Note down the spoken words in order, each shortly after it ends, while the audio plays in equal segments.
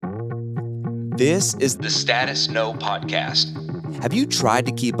This is the Status No Podcast. Have you tried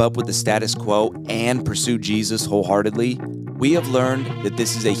to keep up with the status quo and pursue Jesus wholeheartedly? We have learned that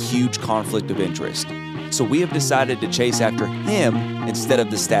this is a huge conflict of interest. So we have decided to chase after him instead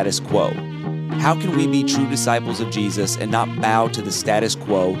of the status quo. How can we be true disciples of Jesus and not bow to the status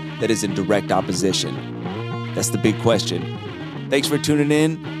quo that is in direct opposition? That's the big question. Thanks for tuning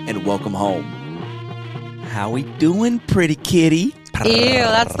in and welcome home. How we doing, pretty kitty? Ew,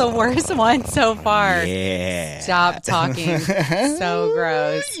 that's the worst one so far. Yeah. Stop talking. So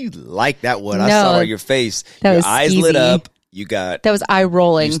gross. You like that one. No, I saw on your face. that Your was eyes skeezy. lit up. You got, That was eye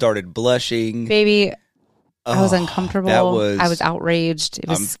rolling. you started blushing. Baby, I was Oh, uncomfortable. that was- I was outraged. It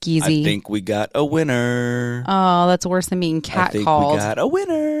was skeezy. I think we got a winner. Oh, that's worse than being I think we catcalled. got a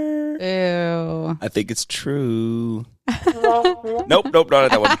winner. Ew. I think it's true. Nope, not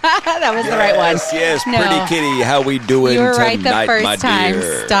that one. That was the right one. Yes, No. pretty kitty. How we doing You were tonight, right the first my time.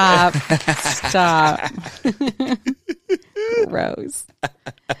 dear? Stop. Gross.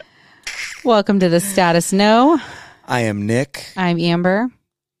 Welcome to the Status No. I am Nick, I'm Amber.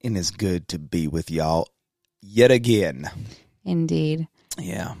 and it's good to be with y'all yet again. Indeed.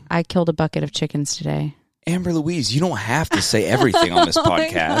 Yeah. I killed a bucket of chickens today. Amber Louise, you don't have to say everything on this Oh my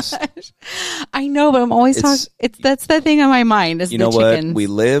podcast. gosh. I know, but I'm always It's- talking. That's the thing on my mind is You the know chickens. what? We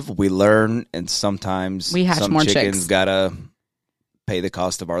live, we learn, and sometimes We hatch some more chickens chicks. gotta pay the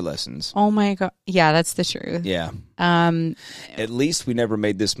cost of our lessons. Oh my god! Yeah, that's the truth. Yeah. Um. At least we never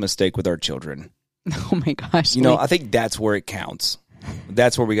made this mistake with our children. Oh my gosh. You know, I think that's where it counts.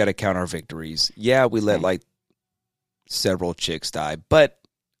 That's where we got to count our victories. Yeah, we let like several chicks die, but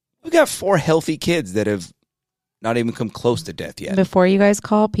we got 4 healthy kids that have not even come close to death yet. Before you guys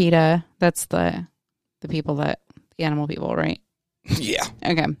call PETA, that's the people that the animal people, right? Yeah.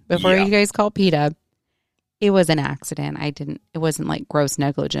 Okay. Before Yeah. you guys call PETA, it was an accident. It wasn't like gross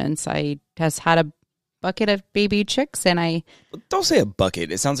negligence. I just had a bucket of baby chicks, and Don't say a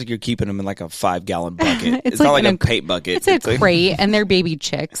bucket. It sounds like you're keeping them in like a 5-gallon bucket. It's it's not like like in a paint bucket. it's a like- crate, and they're baby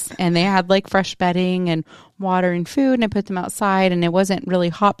chicks, and they had like fresh bedding and water and food, and I put them outside, and it wasn't really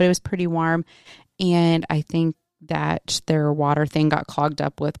hot, but it was pretty warm, and I think that their water thing got clogged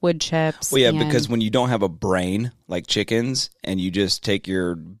up with wood chips. Well, yeah, and- because when you don't have a brain like chickens and you just take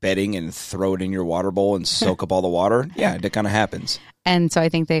your bedding and throw it in your water bowl and soak up all the water, yeah, that kind of happens. And so I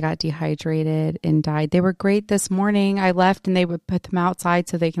think they got dehydrated and died. They were great this morning. I left and they would put them outside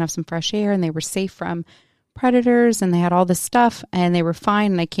so they can have some fresh air, and they were safe from predators, and they had all this stuff, and they were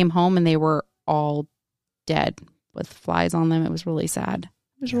fine. And I came home and they were all dead with flies on them. It was really sad.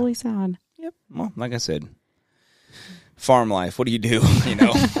 It was really sad. Yep. Well, like I said, farm life. What do you do? You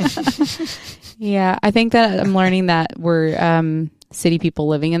know. Yeah, I think that I'm learning that we're city people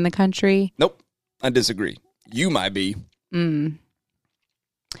living in the country. Nope. I disagree. You might be.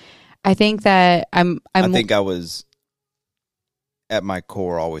 I think that I think I was at my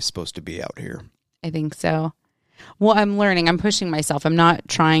core always supposed to be out here. I think so. Well, I'm learning. I'm pushing myself. I'm not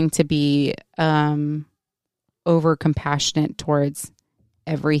trying to be over compassionate towards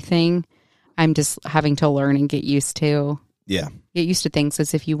everything. I'm just having to learn and get used to things.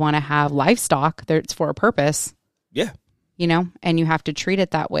 As if you want to have livestock, it's for a purpose. Yeah. You know, and you have to treat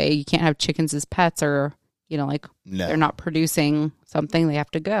it that way. You can't have chickens as pets, or like No. they're not producing something. They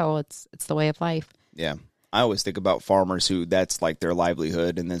have to go. It's the way of life. Yeah. I always think about farmers who that's like their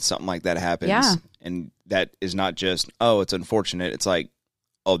livelihood, and then something like that happens. Yeah. And that is not just, oh, it's unfortunate. It's like,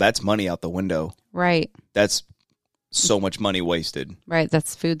 oh, that's money out the window. Right. That's so much money wasted. Right.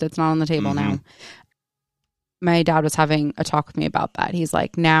 That's food that's not on the table now. My dad was having a talk with me about that. He's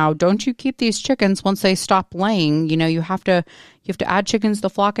like, now, don't you keep these chickens once they stop laying. You know, you have to add chickens to the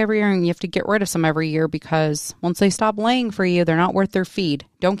flock every year, and you have to get rid of some every year, because once they stop laying for you, they're not worth their feed.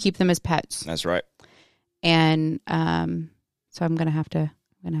 Don't keep them as pets. That's right. And so I'm gonna have to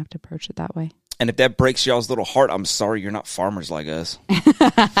approach it that way. And if that breaks y'all's little heart, I'm sorry you're not farmers like us.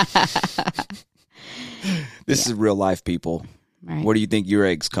 This is real life, people. Right. Where do you think your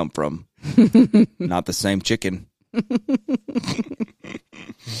eggs come from? Not the same chicken.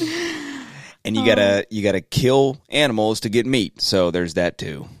 And you gotta kill animals to get meat. So there's that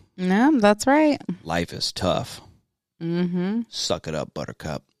too. No, that's right. Life is tough. Mm-hmm. Suck it up,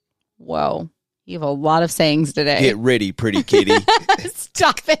 Buttercup. Whoa. You have a lot of sayings today. Get ready, pretty kitty.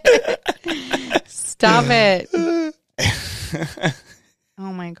 Stop it. Stop it.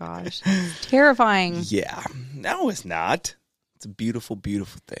 Oh my gosh. It's terrifying. Yeah. No, it's not. It's a beautiful,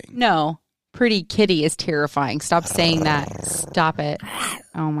 beautiful thing. No. Pretty kitty is terrifying. Stop saying that. Stop it.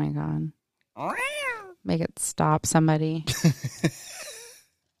 Oh my God. Make it stop, somebody.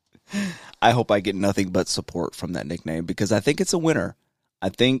 I hope I get nothing but support from that nickname, because I think it's a winner. I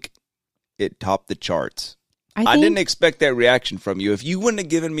think it topped the charts. I didn't expect that reaction from you. If you wouldn't have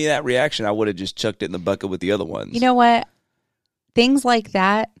given me that reaction, I would have just chucked it in the bucket with the other ones. You know what? Things like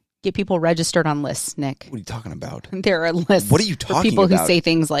that get people registered on lists, Nick. What are you talking about? There are lists. What are you talking for people about? who say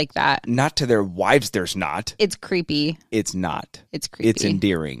things like that. Not to their wives, there's not. It's creepy. It's not. It's creepy. It's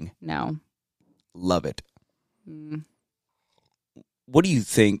endearing. No. Love it. What do you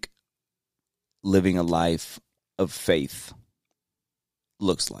think living a life of faith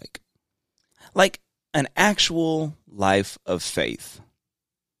looks like? Like an actual life of faith.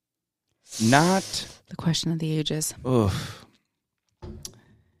 Not the question of the ages. Ugh.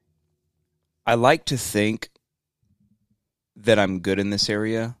 I like to think that I'm good in this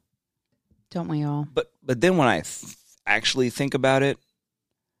area. Don't we all? But then when I actually think about it,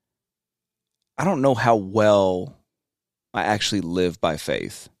 I don't know how well I actually live by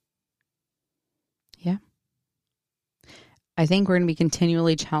faith. Yeah. I think we're going to be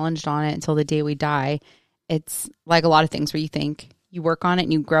continually challenged on it until the day we die. It's like a lot of things where you think you work on it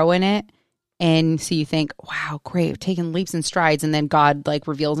and you grow in it. And so you think, wow, great, I've taken leaps and strides. And then God like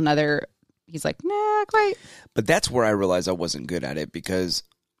reveals another, he's like, nah, quite. But that's where I realized I wasn't good at it because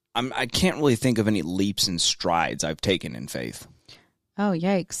I can't really think of any leaps and strides I've taken in faith. Oh,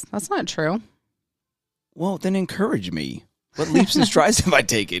 yikes. That's not true. Well, then encourage me. What leaps and strides have I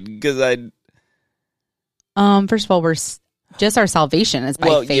taken? Because first of all, we're just our salvation is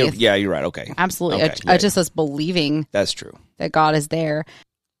by faith. Yeah, you're right. Okay. Absolutely. Okay, Just us believing that's true. That God is there.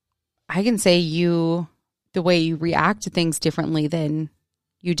 I can say the way you react to things differently than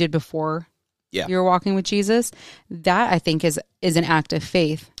you did before you were walking with Jesus, that I think is an act of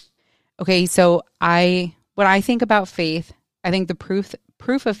faith. Okay, so when I think about faith, I think the proof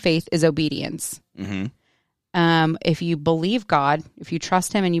of faith is obedience. Mm-hmm. If you believe God, if you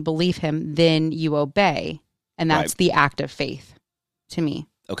trust him and you believe him, then you obey. And that's the act of faith to me.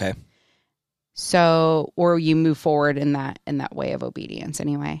 Okay. So, or you move forward in that way of obedience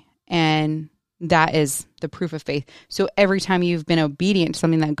anyway. And that is the proof of faith. So every time you've been obedient to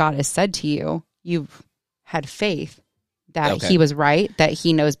something that God has said to you, you've had faith that he was right, that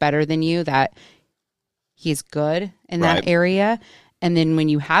he knows better than you, that he's good in that area. And then when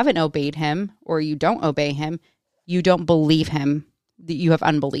you haven't obeyed him or you don't obey him, you don't believe him, that you have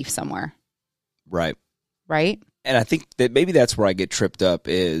unbelief somewhere. Right. Right? And I think that maybe that's where I get tripped up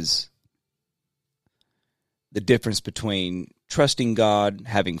is the difference between trusting God,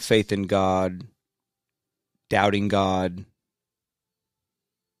 having faith in God, doubting God.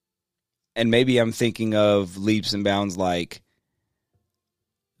 And maybe I'm thinking of leaps and bounds like,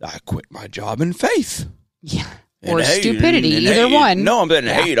 I quit my job in faith. Yeah. Or stupidity, either one. No, I'm saying,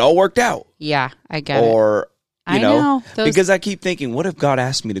 hey, it all worked out. Yeah, I get it. Or, you know those... because I keep thinking, what if God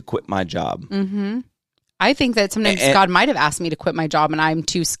asked me to quit my job? Mm-hmm. I think that sometimes God might have asked me to quit my job and I'm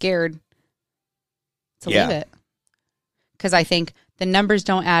too scared to leave it. Because I think the numbers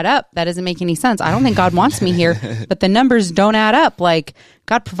don't add up. That doesn't make any sense. I don't think God wants me here, but the numbers don't add up. Like,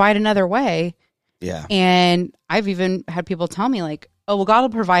 God provide another way. Yeah. And I've even had people tell me like, oh, well, God will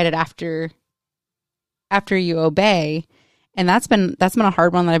provide it after you obey. And that's been a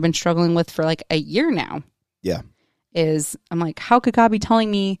hard one that I've been struggling with for like a year now. Yeah. I'm like, how could God be telling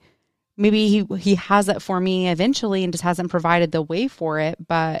me maybe he has it for me eventually and just hasn't provided the way for it?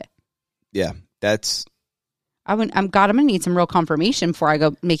 But yeah, that's... I'm going to need some real confirmation before I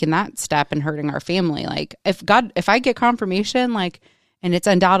go making that step and hurting our family. Like if I get confirmation, like, and it's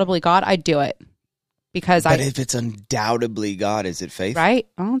undoubtedly God, I'd do it. But if it's undoubtedly God, is it faith? Right?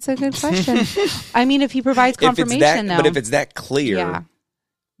 Oh, it's a good question. I mean, if he provides confirmation, but if it's that clear,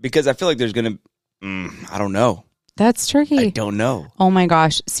 because I feel like there's going to, I don't know. That's tricky. I don't know. Oh my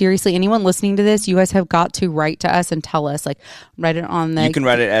gosh. Seriously, anyone listening to this, you guys have got to write to us and tell us, like, write it on the... You can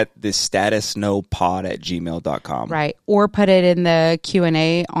write it at the statusnopod@gmail.com. Right. Or put it in the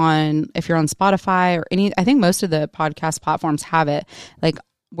Q&A on, if you're on Spotify or I think most of the podcast platforms have it, like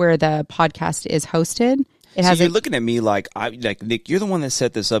where the podcast is hosted. You're looking at me like, Nick, you're the one that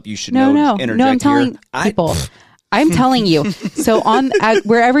set this up. You should know. No, I'm telling people. I'm telling you. So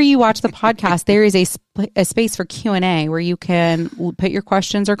wherever you watch the podcast, there is a space for Q&A where you can put your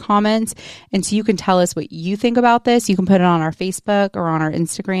questions or comments. And so you can tell us what you think about this. You can put it on our Facebook or on our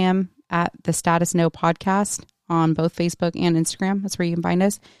Instagram at the Status No Podcast on both Facebook and Instagram. That's where you can find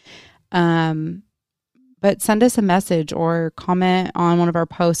us. But send us a message or comment on one of our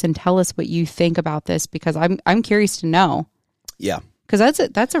posts and tell us what you think about this, because I'm curious to know. Yeah. Because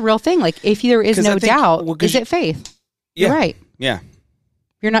that's a real thing. Like, if there is no doubt, is it faith? Yeah. You're right. Yeah.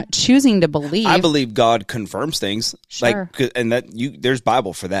 You're not choosing to believe. I believe God confirms things. Sure. And there's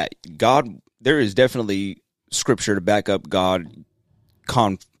Bible for that. There is definitely scripture to back up God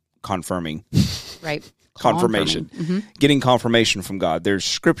confirming. Right. Confirmation. Mm-hmm. Getting confirmation from God. There's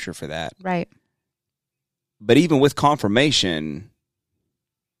scripture for that. Right. But even with confirmation,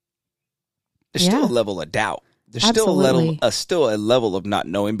 there's still a level of doubt. There's Absolutely. still a level of not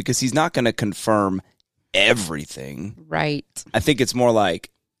knowing, because he's not going to confirm everything. Right. I think it's more like,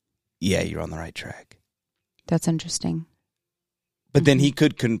 yeah, you're on the right track. That's interesting. But then he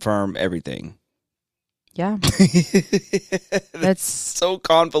could confirm everything. Yeah. That's so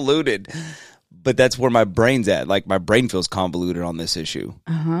convoluted. But that's where my brain's at. Like, my brain feels convoluted on this issue.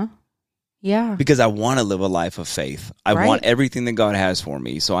 Uh-huh. Yeah. Because I want to live a life of faith. I want everything that God has for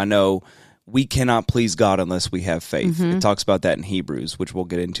me. So I know we cannot please God unless we have faith. Mm-hmm. It talks about that in Hebrews, which we'll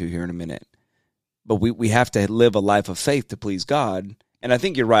get into here in a minute. But we have to live a life of faith to please God. And I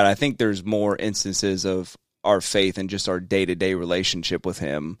think you're right. I think there's more instances of our faith and just our day-to-day relationship with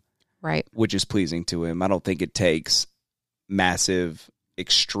him, right, which is pleasing to him. I don't think it takes massive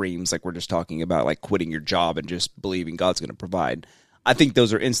extremes like we're just talking about, like quitting your job and just believing God's going to provide. I think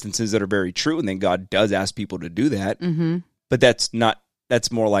those are instances that are very true, and then God does ask people to do that. Mm-hmm. But that's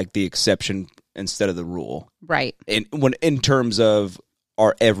more like the exception instead of the rule. Right. And in terms of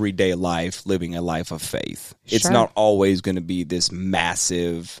our everyday life, living a life of faith, it's Sure. not always going to be this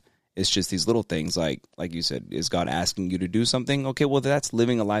massive. It's just these little things, like you said, is God asking you to do something? Okay, well, that's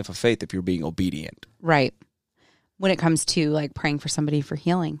living a life of faith if you're being obedient. Right. When it comes to like praying for somebody for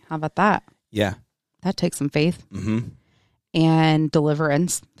healing, how about that? Yeah. That takes some faith. Mm-hmm. And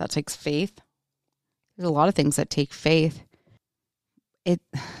deliverance, that takes faith. There's a lot of things that take faith.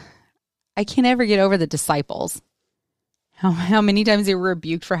 I can't ever get over the disciples. How many times they were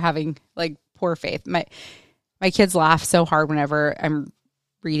rebuked for having like poor faith. My kids laugh so hard whenever I'm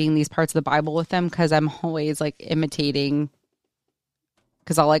reading these parts of the Bible with them, because I'm always like imitating,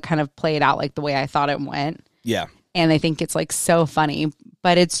 because I'll like kind of play it out like the way I thought it went. Yeah. And they think it's like so funny,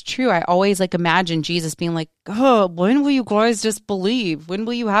 but it's true. I always like imagine Jesus being like, "Oh, when will you guys just believe? When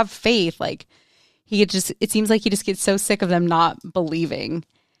will you have faith?" Like it seems like he just gets so sick of them not believing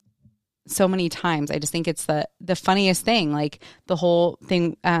so many times. I just think it's the funniest thing, like the whole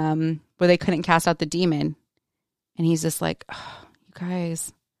thing where they couldn't cast out the demon. And he's just like, "Oh, you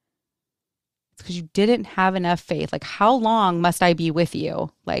guys, it's because you didn't have enough faith. Like, how long must I be with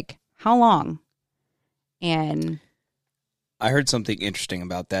you? Like, how long?" And I heard something interesting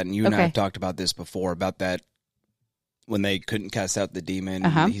about that, and you and I have talked about this before, about that when they couldn't cast out the demon.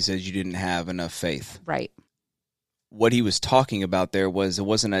 He says you didn't have enough faith. Right. What he was talking about there was it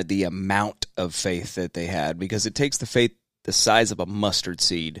wasn't the amount of faith that they had, because it takes the faith the size of a mustard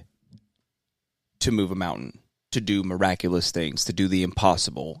seed to move a mountain, to do miraculous things, to do the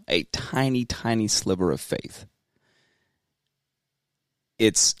impossible, a tiny, tiny sliver of faith.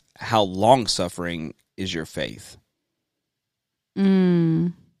 It's how long-suffering is your faith.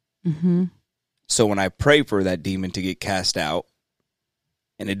 Mm-hmm. So when I pray for that demon to get cast out,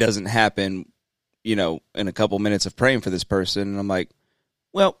 and it doesn't happen, in a couple minutes of praying for this person, and I'm like,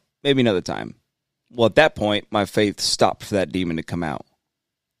 well, maybe another time. Well, at that point, my faith stopped for that demon to come out.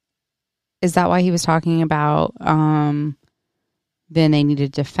 Is that why he was talking about then they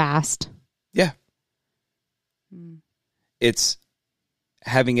needed to fast? Yeah. It's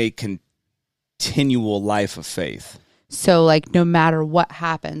having a continual life of faith. So, like, no matter what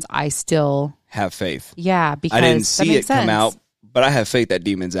happens, I still have faith. Yeah, because I didn't see it come out, but I have faith that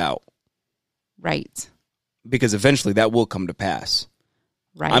demon's out. Right. Because eventually that will come to pass.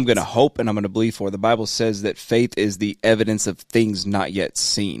 Right. I'm going to hope and I'm going to believe for. The Bible says that faith is the evidence of things not yet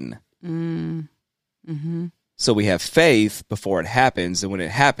seen. Mm-hmm. So we have faith before it happens, and when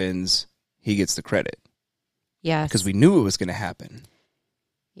it happens, he gets the credit. Yes. Because we knew it was going to happen.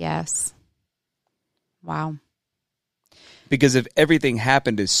 Yes. Wow. Because if everything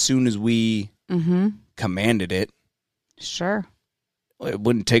happened as soon as we commanded it, sure, it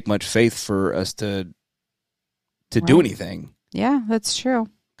wouldn't take much faith for us to do anything. Yeah, that's true.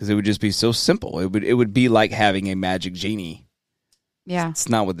 Because it would just be so simple. It would be like having a magic genie. Yeah. It's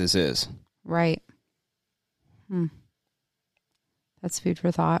not what this is. Right. That's food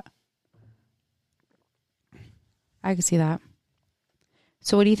for thought. I can see that.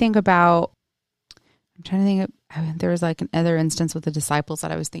 So what do you think about, I'm trying to think of, there was like another instance with the disciples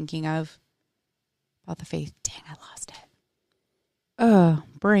that I was thinking of about the faith. Dang, I lost it.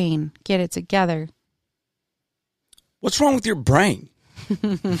 Brain, get it together. What's wrong with your brain?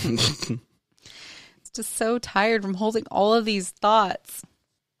 It's just so tired from holding all of these thoughts.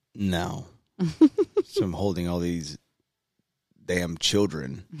 No. So I'm holding all these damn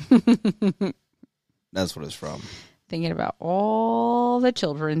children. That's what it's from. Thinking about all the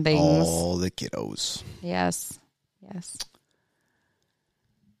children things. All the kiddos. Yes. Yes.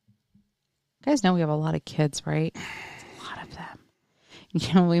 You guys know we have a lot of kids, right? A lot of them.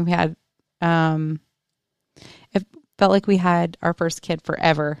 You know, we had, it felt like we had our first kid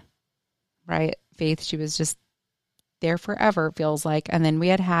forever, right? Faith, she was just there forever, it feels like. And then we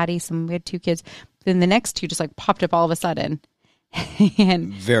had Hattie, we had 2 kids. Then the next 2 just like popped up all of a sudden.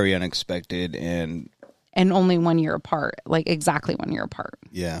 And very unexpected and only 1 year apart, like exactly 1 year apart.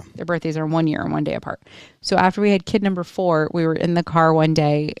 Yeah. Their birthdays are 1 year and 1 day apart. So after we had kid number 4, we were in the car one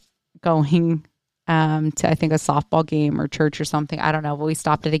day going to, I think, a softball game or church or something. I don't know, but we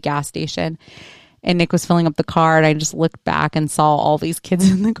stopped at a gas station and Nick was filling up the car and I just looked back and saw all these kids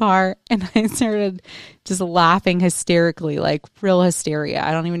in the car and I started just laughing hysterically, like real hysteria.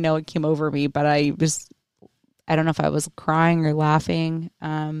 I don't even know what came over me, but I don't know if I was crying or laughing.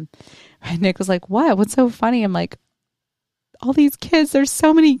 And Nick was like, what? What's so funny? I'm like, all these kids, there's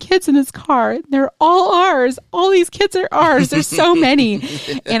so many kids in this car. They're all ours. All these kids are ours. There's so many.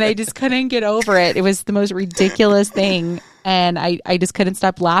 And I just couldn't get over it. It was the most ridiculous thing. And I just couldn't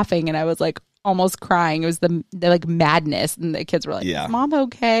stop laughing. And I was like almost crying. It was the like madness. And the kids were like, yeah. Is Mom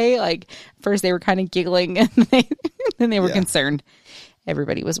okay? Like first they were kind of giggling and then they were concerned.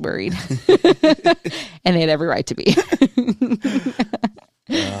 Everybody was worried. And they had every right to be.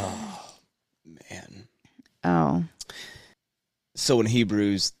 Oh, man. Oh. So in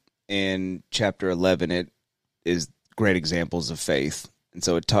Hebrews, in chapter 11, it is great examples of faith. And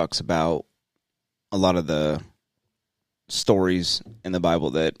so it talks about a lot of the stories in the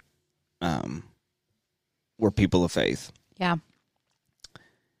Bible that were people of faith. Yeah.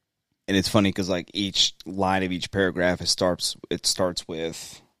 And it's funny because like each line of each paragraph, it starts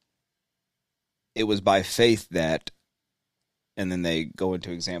with, it was by faith that, and then they go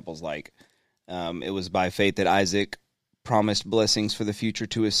into examples like, it was by faith that Isaac promised blessings for the future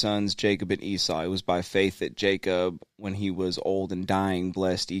to his sons, Jacob and Esau. It was by faith that Jacob, when he was old and dying,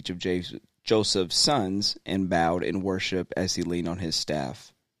 blessed each of Joseph's sons and bowed in worship as he leaned on his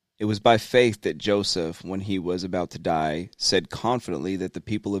staff. It was by faith that Joseph, when he was about to die, said confidently that the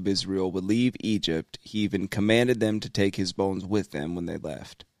people of Israel would leave Egypt. He even commanded them to take his bones with them when they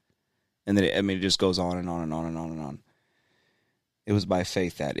left. And then, it just goes on and on and on and on and on. It was by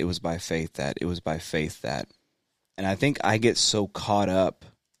faith that, it was by faith that, it was by faith that. And I think I get so caught up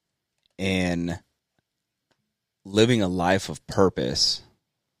in living a life of purpose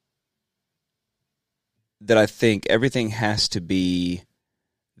that I think everything has to be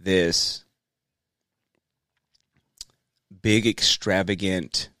this big,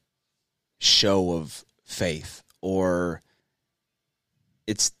 extravagant show of faith, or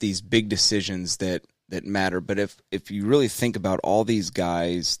it's these big decisions that matter. But if you really think about all these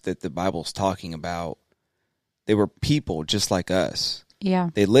guys that the Bible's talking about, they were people just like us. Yeah.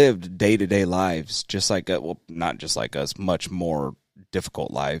 They lived day-to-day lives just like, well, not just like us, much more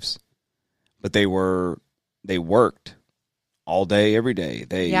difficult lives. But they worked all day, every day.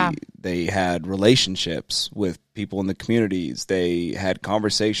 They had relationships with people in the communities. They had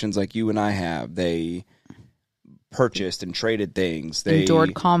conversations like you and I have. They purchased and traded things. They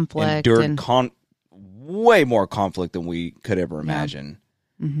endured conflict. Way more conflict than we could ever imagine.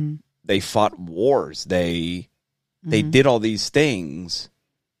 Yeah. Mm-hmm. They fought wars. They did all these things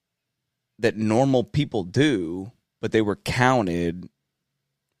that normal people do, but they were counted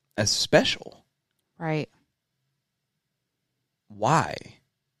as special. Right. Why?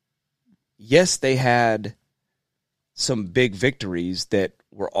 Yes, they had some big victories that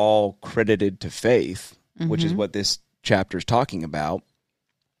were all credited to faith, which is what this chapter is talking about.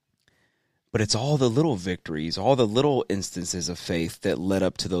 But it's all the little victories, all the little instances of faith that led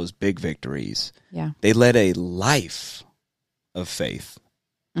up to those big victories. Yeah. They led a life of faith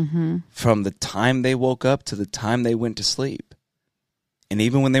from the time they woke up to the time they went to sleep. And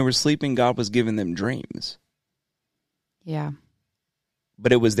even when they were sleeping, God was giving them dreams. Yeah.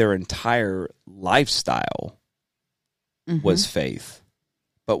 But it was their entire lifestyle was faith.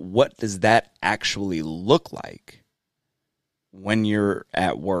 But what does that actually look like when you're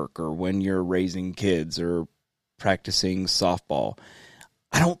at work or when you're raising kids or practicing softball?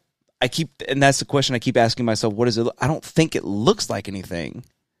 And that's the question I keep asking myself, what is it? I don't think it looks like anything.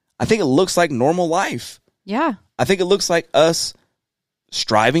 I think it looks like normal life. Yeah. I think it looks like us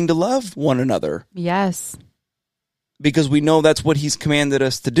striving to love one another. Yes. Because we know that's what he's commanded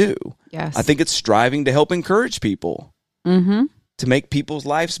us to do. Yes. I think it's striving to help encourage people. To make people's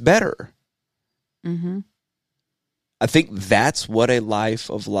lives better. I think that's what a life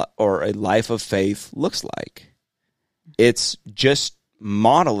of faith looks like. It's just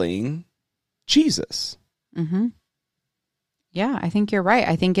modeling Jesus. Yeah, I think you're right.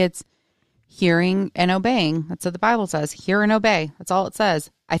 I think hearing and obeying. That's what the Bible says. Hear and obey. That's all it says.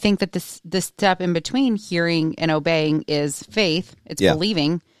 I think that this step in between hearing and obeying is faith. It's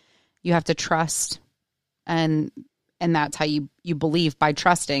believing. You have to trust, and that's how you believe, by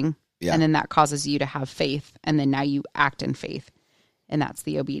trusting. Yeah. And then that causes you to have faith, and then now you act in faith. And that's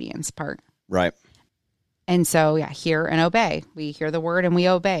the obedience part. Right. And so, hear and obey. We hear the word and we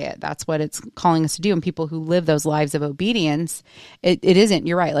obey it. That's what it's calling us to do. And people who live those lives of obedience, it isn't,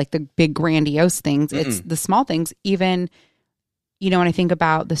 you're right, like the big grandiose things. Mm-mm. It's the small things. Even, when I think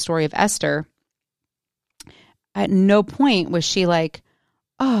about the story of Esther, at no point was she like,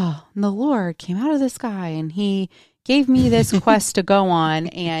 oh, the Lord came out of the sky and he gave me this quest to go on.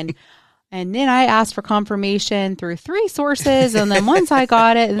 And then I asked for confirmation through 3 sources. And then once I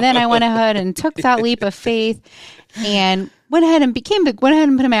got it, and then I went ahead and took that leap of faith and went ahead and put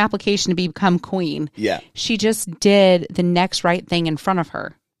in my application to become queen. Yeah. She just did the next right thing in front of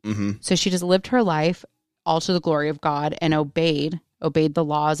her. Mm-hmm. So she just lived her life all to the glory of God and obeyed the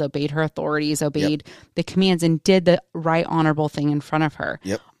laws, obeyed her authorities, obeyed the commands, and did the right, honorable thing in front of her.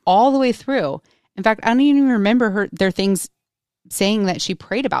 Yep. All the way through. In fact, I don't even remember their things saying that she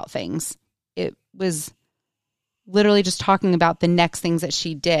prayed about things. It was literally just talking about the next things that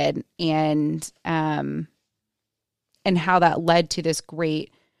she did, and how that led to this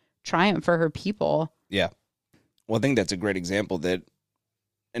great triumph for her people. Yeah. Well, I think that's a great example that,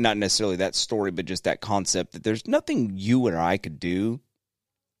 and not necessarily that story, but just that concept that there's nothing you or I could do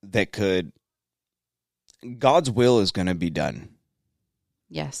that could, God's will is going to be done.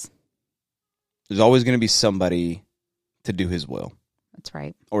 Yes. There's always going to be somebody to do his will. That's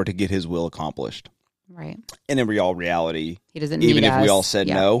right. Or to get his will accomplished. Right. And in reality, he doesn't even need if us. we all said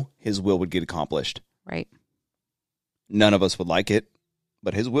no, his will would get accomplished. Right. None of us would like it,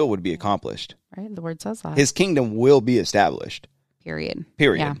 but his will would be accomplished. Right. The word says that. His kingdom will be established. Period.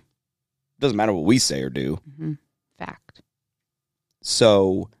 Yeah. Doesn't matter what we say or do. Mm-hmm. Fact.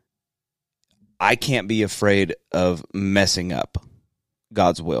 So I can't be afraid of messing up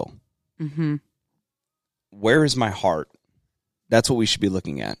God's will. Mm-hmm. Where is my heart? That's what we should be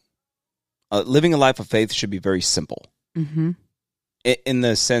looking at. Living a life of faith should be very simple. Mm-hmm. In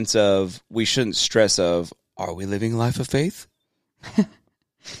the sense of, we shouldn't stress of, are we living a life of faith?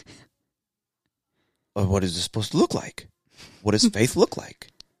 Or what is this supposed to look like? What does faith look like?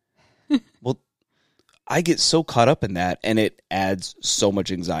 Well, I get so caught up in that, and it adds so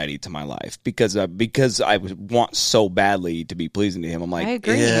much anxiety to my life because I want so badly to be pleasing to him. I'm like, I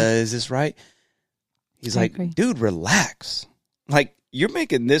agree. Is this right? He's like, dude, relax. Like, you're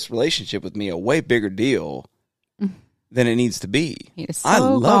making this relationship with me a way bigger deal than it needs to be. It's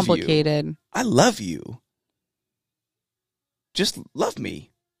so complicated. You. I love you. Just love me.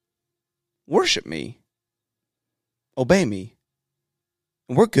 Worship me. Obey me.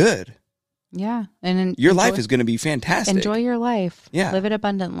 And we're good. Yeah. And your life is going to be fantastic. Enjoy your life. Yeah. Live it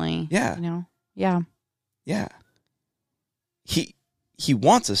abundantly. Yeah. Yeah. Yeah. He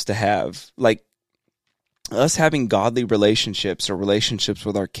wants us to have, like, us having godly relationships or relationships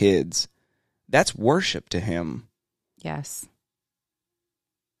with our kids. That's worship to him. Yes.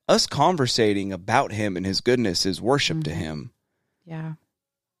 Us conversating about him and his goodness is worship to him. Yeah.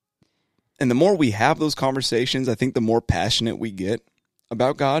 And the more we have those conversations, I think the more passionate we get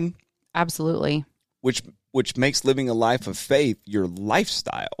about God. Absolutely. Which makes living a life of faith your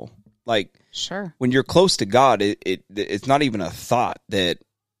lifestyle. Like, sure. When you're close to God, it's not even a thought that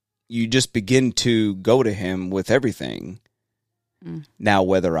you just begin to go to him with everything. Now,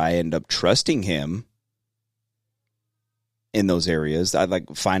 whether I end up trusting him in those areas, I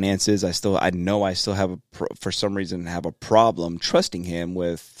like finances. I know I still have for some reason have a problem trusting him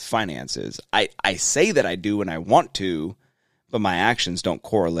with finances. I say that I do and I want to, but my actions don't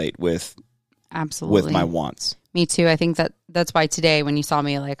correlate with my wants. Me too. I think that's why today, when you saw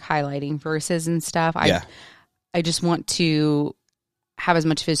me like highlighting verses and stuff, I just want to have as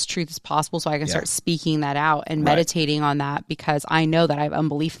much of his truth as possible so I can start speaking that out and meditating on that, because I know that I have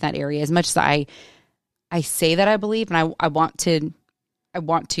unbelief in that area. As much as I say that I believe, and I want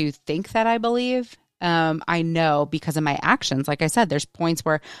to think that I believe, I know because of my actions. Like I said, there's points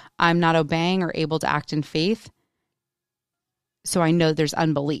where I'm not obeying or able to act in faith. So I know there's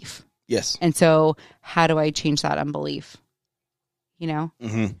unbelief. Yes. And so how do I change that unbelief?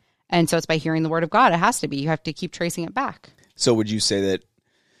 Mm-hmm. And so it's by hearing the word of God. It has to be. You have to keep tracing it back. So would you say that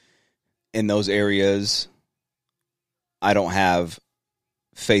in those areas, I don't have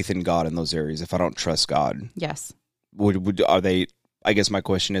faith in God in those areas if I don't trust God? Yes. Are they, I guess my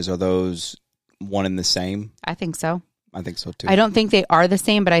question is, are those one and the same? I think so. I think so too. I don't think they are the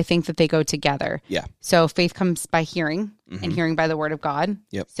same, but I think that they go together. Yeah. So faith comes by hearing, and hearing by the word of God.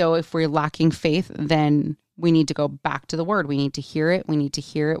 Yep. So if we're lacking faith, then we need to go back to the word. We need to hear it. We need to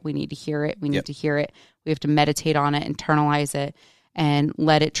hear it. We need to hear it. We need to hear it. We have to meditate on it, internalize it, and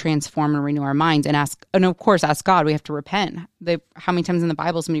let it transform and renew our minds. And of course, ask God. We have to repent. How many times in the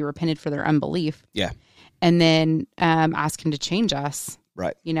Bible somebody repented for their unbelief? Yeah. And then ask Him to change us.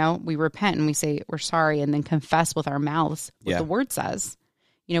 Right. We repent and we say we're sorry, and then confess with our mouths what the word says.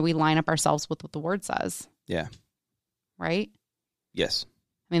 We line up ourselves with what the word says. Yeah. Right? Yes.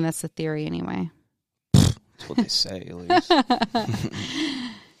 I mean, that's the theory anyway. That's what they say, at least.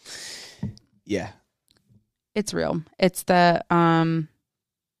 Yeah. It's real. It's the,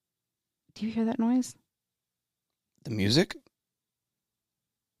 do you hear that noise? The music?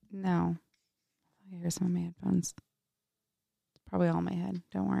 No. I hear some of my headphones. It's probably all in my head.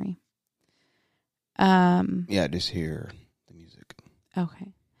 Don't worry. Yeah, just hear the music.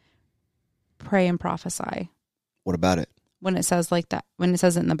 Okay. Pray and prophesy. What about it? When it says like that, when it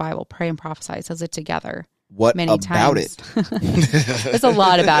says it in the Bible, pray and prophesy, it says it together. What many about times. it? There's a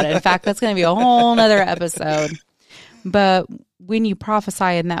lot about it. In fact, that's going to be a whole nother episode. But when you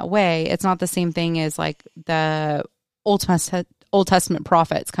prophesy in that way, it's not the same thing as like the Old Testament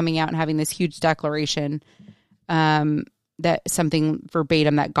prophets coming out and having this huge declaration that something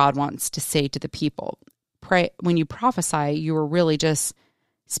verbatim that God wants to say to the people. When you prophesy, you are really just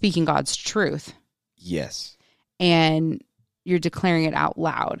speaking God's truth. Yes. And you're declaring it out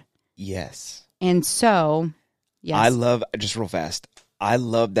loud. Yes. And so, yes. Just real fast, I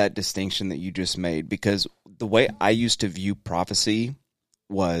love that distinction that you just made, because the way I used to view prophecy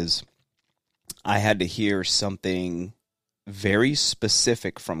was I had to hear something very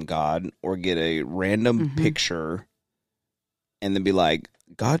specific from God or get a random picture and then be like,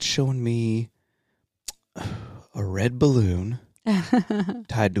 God's showing me a red balloon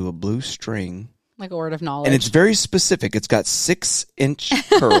tied to a blue string. Like a word of knowledge. And it's very specific. It's got 6-inch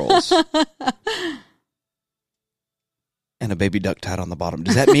curls. And a baby duck tied on the bottom.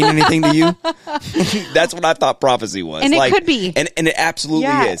 Does that mean anything to you? That's what I thought prophecy was. And it could be. And it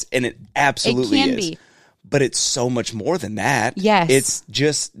absolutely is. And it absolutely can is. Be. But it's so much more than that. Yes. It's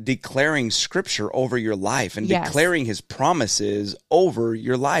just declaring scripture over your life and declaring his promises over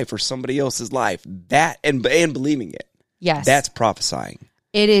your life or somebody else's life. That and believing it. Yes. That's prophesying.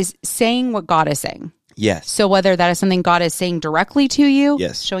 It is saying what God is saying. Yes. So whether that is something God is saying directly to you,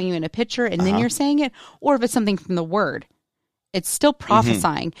 yes, showing you in a picture, and then you're saying it, or if it's something from the word, it's still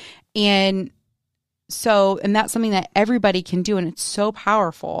prophesying. And so, and that's something that everybody can do, and it's so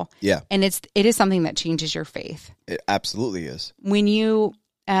powerful. Yeah. And it is something that changes your faith. It absolutely is. When you,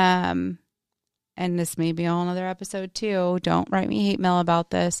 and this may be a whole other episode too, don't write me hate mail about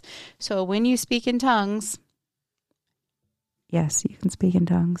this. So when you speak in tongues, yes, you can speak in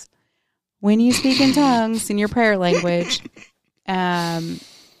tongues. When you speak in tongues in your prayer language,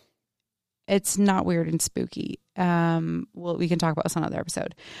 it's not weird and spooky. Well, we can talk about this on another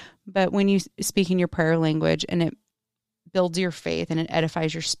episode. But when you speak in your prayer language and it builds your faith and it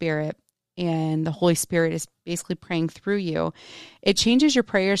edifies your spirit, and the Holy Spirit is basically praying through you, it changes your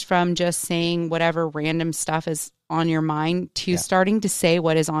prayers from just saying whatever random stuff is on your mind to starting to say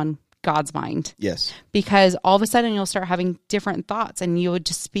what is on God's mind. Yes. Because all of a sudden you'll start having different thoughts and you would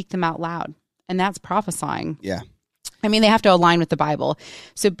just speak them out loud. And that's prophesying. Yeah. I mean, they have to align with the Bible.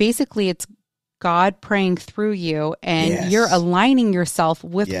 So basically it's God praying through you and you're aligning yourself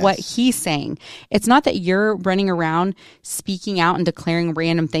with what he's saying. It's not that you're running around speaking out and declaring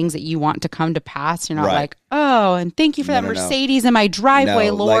random things that you want to come to pass. You're not like, oh, and thank you for that Mercedes in my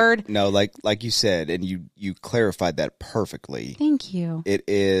driveway, Lord. Like you said, and you clarified that perfectly. Thank you. It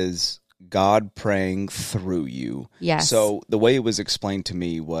is God praying through you. Yes. So the way it was explained to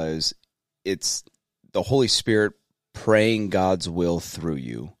me was it's the Holy Spirit praying God's will through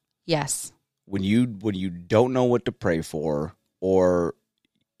you. Yes. When you don't know what to pray for, or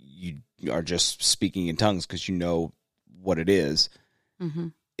you are just speaking in tongues because you know what it is,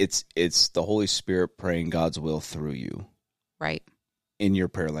 it's the Holy Spirit praying God's will through you. Right. In your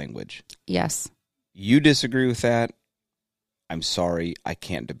prayer language. Yes. You disagree with that? I'm sorry, I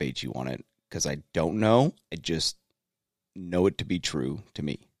can't debate you on it because I don't know. I just know it to be true to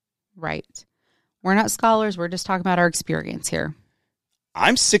me. Right. We're not scholars. We're just talking about our experience here.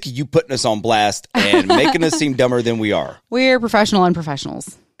 I'm sick of you putting us on blast and making us seem dumber than we are. We're professional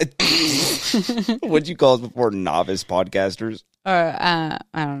unprofessionals. What'd you call us before? Novice podcasters? I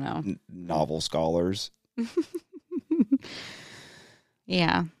don't know. Novel scholars?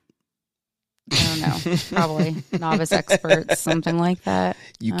 Yeah. I don't know. Probably novice experts, something like that.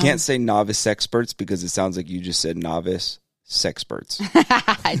 You can't say novice experts because it sounds like you just said novice sexperts.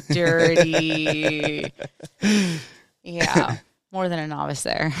 Dirty. Yeah. More than a novice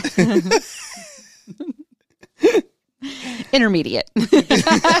there. Intermediate.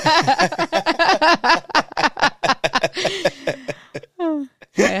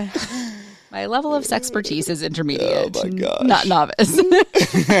 My level of expertise is intermediate. Oh my gosh. Not novice.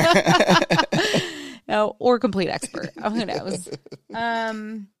 No, or complete expert. Oh, who knows?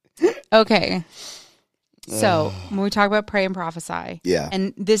 Okay. So when we talk about pray and prophesy, Yeah.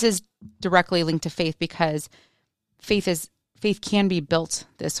 and this is directly linked to faith because faith can be built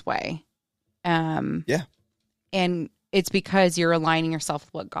this way. Yeah. And it's because you're aligning yourself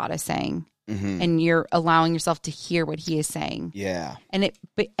with what God is saying, Mm-hmm. and you're allowing yourself to hear what He is saying. Yeah.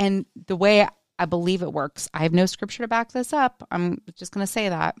 And the way I believe it works, I have no scripture to back this up. I'm just going to say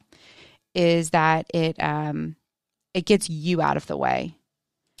that is that it gets you out of the way.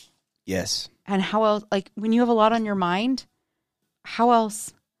 Yes. And how else? Like when you have a lot on your mind, how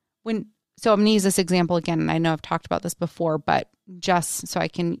else? So I'm going to use this example again, and I know I've talked about this before, but just so I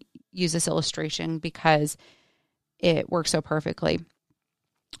can use this illustration because it works so perfectly.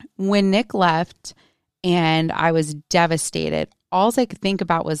 When Nick left and I was devastated, all I could think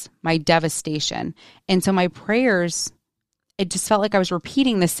about was my devastation. And so my prayers, it just felt like I was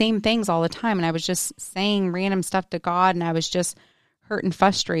repeating the same things all the time. And I was just saying random stuff to God, and I was just hurt and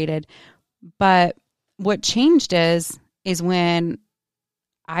frustrated. But what changed is when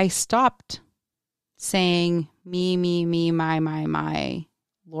I stopped saying me, my,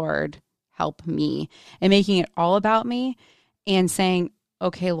 Lord, help me, and making it all about me and saying,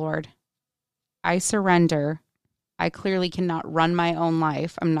 okay, Lord, I surrender. I clearly cannot run my own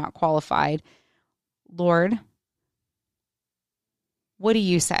life. I'm not qualified. Lord, what do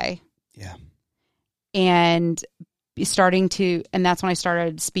you say? Yeah. And that's when I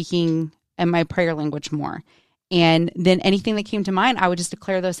started speaking in my prayer language more. And then anything that came to mind, I would just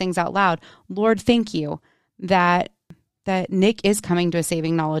declare those things out loud. Lord, thank you that Nick is coming to a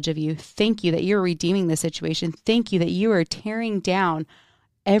saving knowledge of you. Thank you that you're redeeming the situation. Thank you that you are tearing down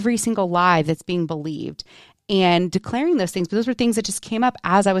every single lie that's being believed, and declaring those things. But those were things that just came up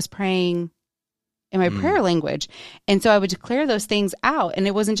as I was praying in my prayer language. And so I would declare those things out. And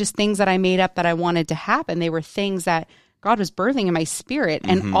it wasn't just things that I made up that I wanted to happen. They were things that God was birthing in my spirit.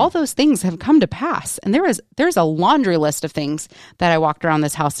 And all those things have come to pass. And there's a laundry list of things that I walked around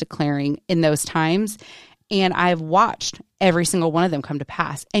this house declaring in those times. And I've watched every single one of them come to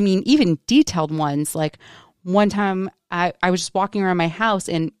pass. I mean, even detailed ones. Like one time I was just walking around my house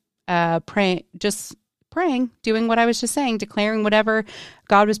and praying, doing what I was just saying, declaring whatever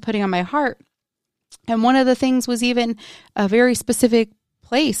God was putting on my heart. And one of the things was even a very specific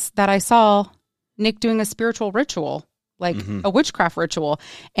place that I saw Nick doing a spiritual ritual, like a witchcraft ritual.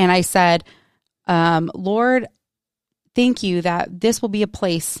 And I said, Lord, thank you that this will be a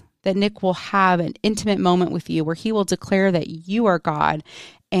place that Nick will have an intimate moment with you where he will declare that you are God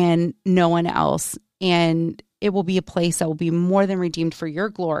and no one else. And it will be a place that will be more than redeemed for your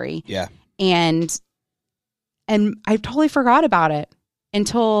glory. Yeah. And I totally forgot about it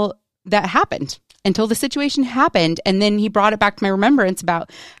until that happened, until the situation happened. And then he brought it back to my remembrance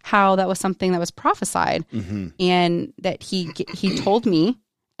about how that was something that was prophesied and that he told me,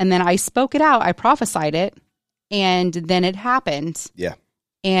 and then I spoke it out. I prophesied it, and then it happened. Yeah.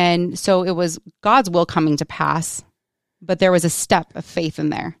 And so it was God's will coming to pass, but there was a step of faith in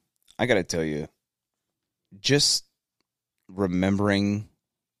there. I got to tell you, just remembering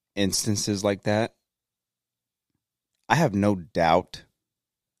instances like that, I have no doubt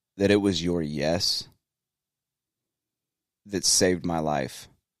that it was your yes that saved my life.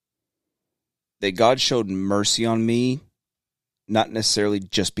 That God showed mercy on me, not necessarily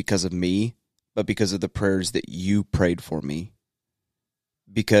just because of me, but because of the prayers that you prayed for me.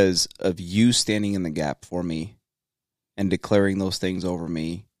 Because of you standing in the gap for me and declaring those things over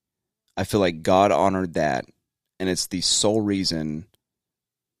me, I feel like God honored that, and it's the sole reason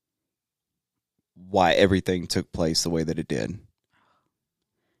why everything took place the way that it did.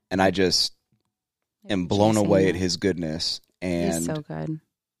 And I just am blown away at His goodness and He's so good.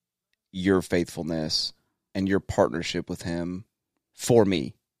 Your faithfulness and your partnership with Him for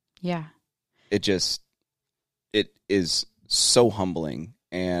me. Yeah. It is so humbling.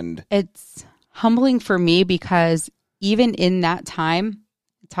 And it's humbling for me because even in that time,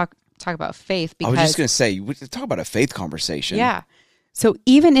 talk about faith. Because, I was just going to say, talk about a faith conversation. Yeah. So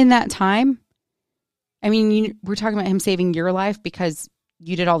even in that time, I mean, we're talking about Him saving your life because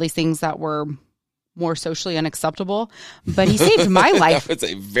you did all these things that were more socially unacceptable, but he saved my life. That's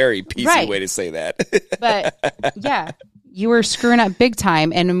a very PC Right. way to say that. But yeah, you were screwing up big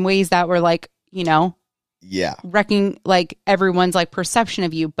time, and in ways that were like, you know, Yeah. wrecking like everyone's like perception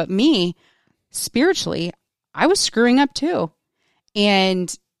of you. But me, spiritually, I was screwing up too.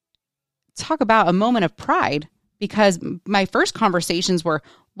 And talk about a moment of pride, because my first conversations were,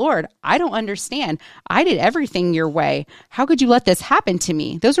 Lord, I don't understand. I did everything your way. How could you let this happen to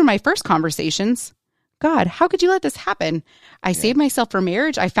me? Those were my first conversations. God, how could you let this happen? I saved myself for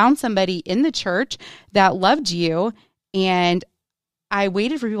marriage. I found somebody in the church that loved you, and I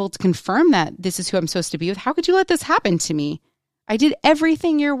waited for people to confirm that this is who I'm supposed to be with. How could you let this happen to me? I did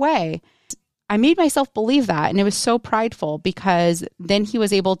everything your way. I made myself believe that, and it was so prideful, because then he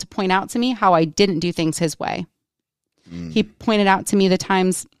was able to point out to me how I didn't do things his way. He pointed out to me the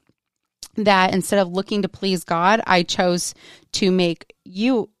times that instead of looking to please God, I chose to make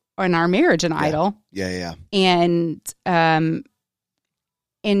you and our marriage an idol. Yeah. And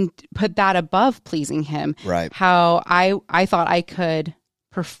put that above pleasing him. Right. How I thought I could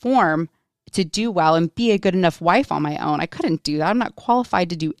perform to do well and be a good enough wife on my own. I couldn't do that. I'm not qualified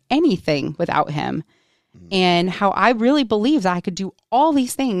to do anything without him. And how I really believed that I could do all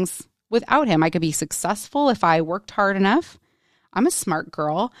these things without him. I could be successful if I worked hard enough. I'm a smart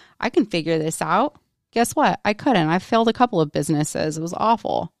girl. I can figure this out. Guess what? I couldn't. I failed a couple of businesses. It was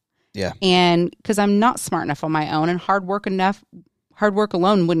awful. Yeah. And because I'm not smart enough on my own, and hard work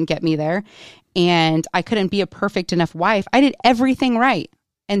alone wouldn't get me there. And I couldn't be a perfect enough wife. I did everything right.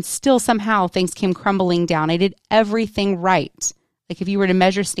 And still somehow things came crumbling down. I did everything right. Like if you were to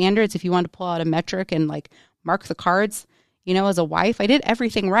measure standards, if you wanted to pull out a metric and like mark the cards, you know, as a wife, I did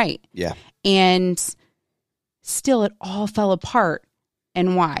everything right. Yeah. And still it all fell apart.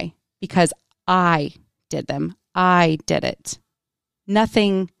 And why? Because I did them. I did it.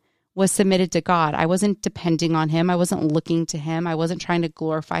 Nothing was submitted to God. I wasn't depending on him. I wasn't looking to him. I wasn't trying to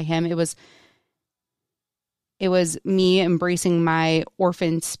glorify him. It was me embracing my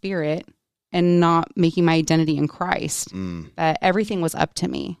orphan spirit and not making my identity in Christ. That everything was up to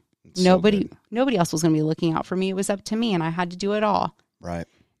me. Nobody else was going to be looking out for me. It was up to me, and I had to do it all. Right.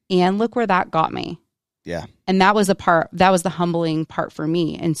 And look where that got me. Yeah. And that was the humbling part for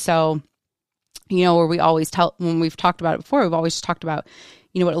me. And so, you know, where we always when we've talked about it before, we've always talked about,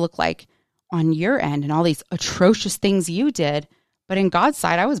 you know, what it looked like on your end and all these atrocious things you did. But in God's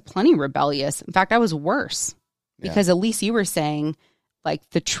side, I was plenty rebellious. In fact, I was worse, because at least you were saying like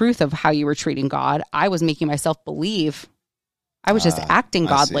the truth of how you were treating God. I was making myself believe. I was just acting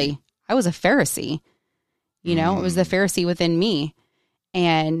godly. I was a Pharisee, you know, it was the Pharisee within me.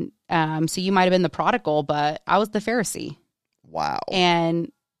 And so you might have been the prodigal, but I was the Pharisee. Wow.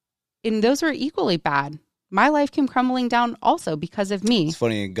 And those were equally bad. My life came crumbling down also because of me. It's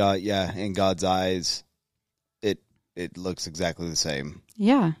funny in God's eyes, it looks exactly the same.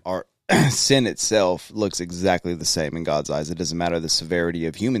 Yeah. Our sin itself looks exactly the same in God's eyes. It doesn't matter the severity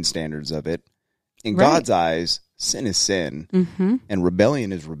of human standards of it. In God's eyes, sin is sin, and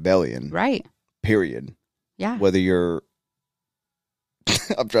rebellion is rebellion. Right. Period. Yeah. Whether you're,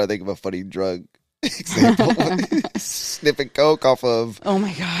 I'm trying to think of a funny drug example, sniffing coke off of, oh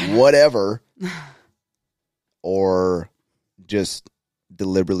my God, whatever, or just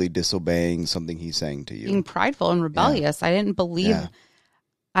deliberately disobeying something he's saying to you. Being prideful and rebellious. I didn't believe.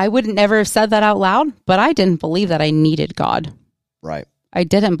 I would never have said that out loud, but I didn't believe that I needed God. Right. I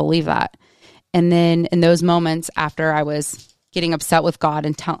didn't believe that. And then in those moments after I was getting upset with God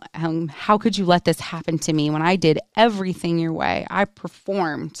and telling him, how could you let this happen to me when I did everything your way? I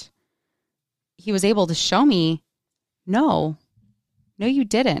performed. He was able to show me, no, you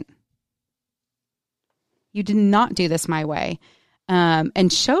didn't. You did not do this my way.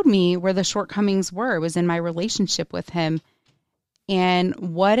 And showed me where the shortcomings were. It was in my relationship with him. And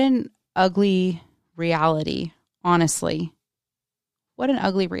what an ugly reality, honestly. What an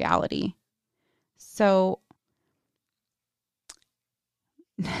ugly reality. So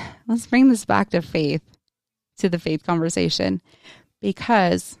let's bring this back to faith, to the faith conversation,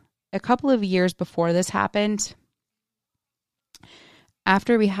 because a couple of years before this happened,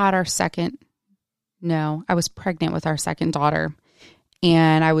 after we had I was pregnant with our second daughter,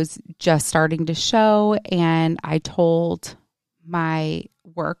 and I was just starting to show, and I told my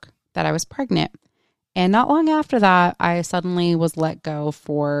work that I was pregnant. And not long after that, I suddenly was let go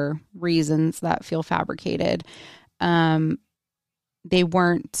for reasons that feel fabricated. They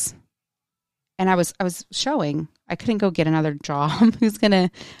weren't, and I was showing. I couldn't go get another job. Who's going to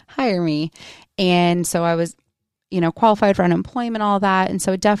hire me? And so I was, qualified for unemployment, all that. And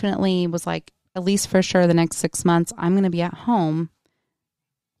so it definitely was like, at least for sure, the next 6 months, I'm going to be at home.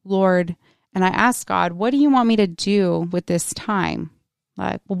 Lord, And I asked God, what do you want me to do with this time?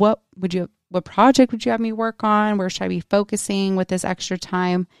 Like, what project would you have me work on? Where should I be focusing with this extra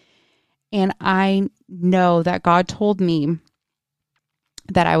time? And I know that God told me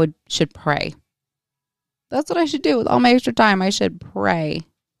that I should pray. That's what I should do with all my extra time. I should pray.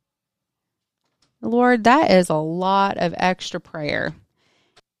 Lord, that is a lot of extra prayer.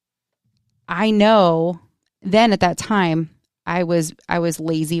 I know then at that time, I was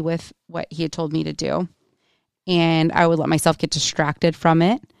lazy with what he had told me to do. And I would let myself get distracted from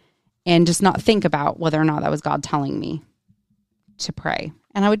it and just not think about whether or not that was God telling me to pray.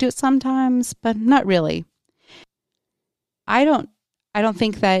 And I would do it sometimes, but not really. I don't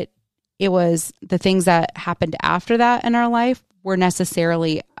think that it was the things that happened after that in our life were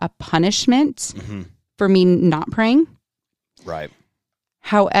necessarily a punishment for me not praying. Right.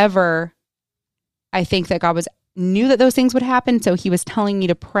 However, I think that God knew that those things would happen, so he was telling me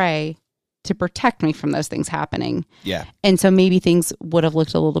to pray to protect me from those things happening. Yeah. And so maybe things would have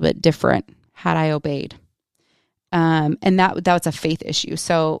looked a little bit different had I obeyed. And that's a faith issue.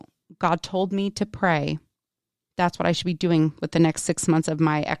 So God told me to pray. That's what I should be doing with the next 6 months of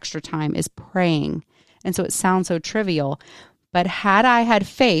my extra time is praying. And so it sounds so trivial, but had I had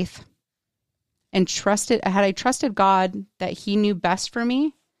faith and had I trusted God that he knew best for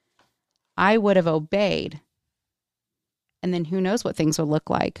me, I would have obeyed. And then who knows what things would look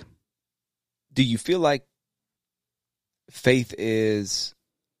like. Do you feel like faith is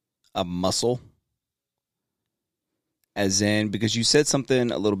a muscle? As in, because you said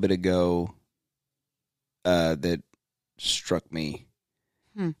something a little bit ago that struck me.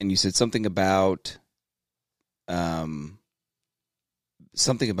 And you said something about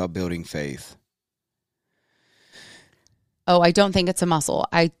building faith. Oh, I don't think it's a muscle.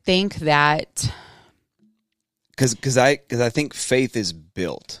 I think that... Because I think faith is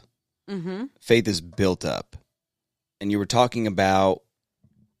built. Mm-hmm. Faith is built up. And you were talking about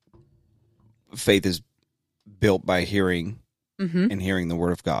faith is built by hearing and hearing the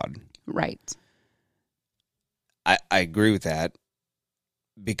word of God. Right. I agree with that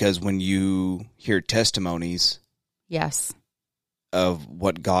because when you hear testimonies yes, of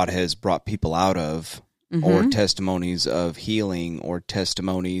what God has brought people out of, or testimonies of healing, or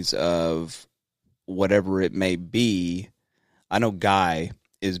testimonies of whatever it may be, I know Guy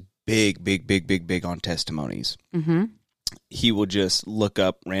is big on testimonies. Mm-hmm. He will just look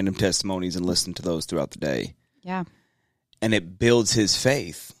up random testimonies and listen to those throughout the day. Yeah. And it builds his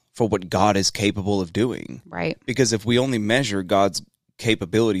faith for what God is capable of doing. Right. Because if we only measure God's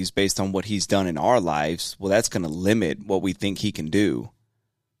capabilities based on what he's done in our lives, well, that's going to limit what we think he can do.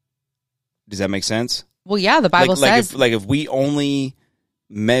 Does that make sense? Well, yeah, the Bible says... if we only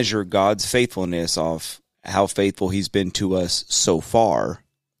measure God's faithfulness off how faithful he's been to us so far...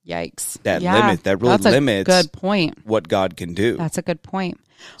 Yikes. That really limits good point. What God can do. That's a good point.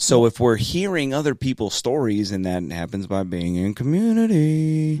 So if we're hearing other people's stories, and that happens by being in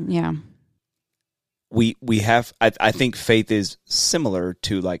community... Yeah. We have, I think faith is similar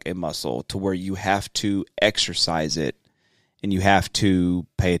to like a muscle, to where you have to exercise it, and you have to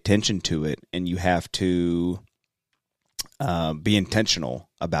pay attention to it, and you have to be intentional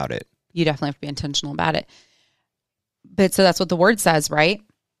about it. You definitely have to be intentional about it. But so that's what the word says, right?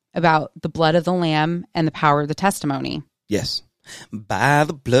 About the blood of the Lamb and the power of the testimony. Yes. By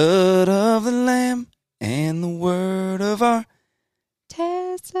the blood of the Lamb and the word of our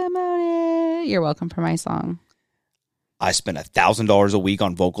testimony. You're welcome for my song. I spend $1,000 a week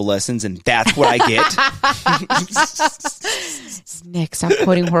on vocal lessons, and that's what I get. Nick, stop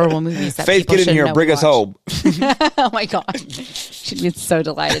quoting horrible movies. That Faith, get in here and bring us home. Oh my God. She'd be so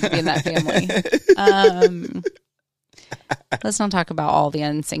delighted to be in that family. Let's not talk about all the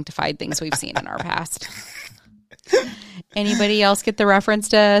unsanctified things we've seen in our past. Anybody else get the reference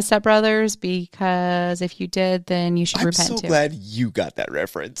to Step Brothers? Because if you did, then you should repent too. I'm so glad you got that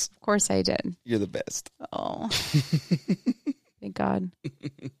reference. Of course I did. You're the best. Oh, thank God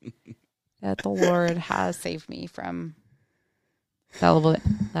that the Lord has saved me from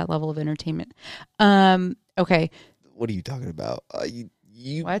that level of entertainment. Okay. What are you talking about?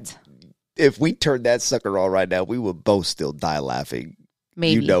 What? If we turned that sucker on right now, we would both still die laughing.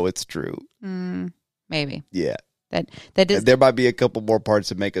 Maybe. You know it's true. Maybe. Yeah. That is. There might be a couple more parts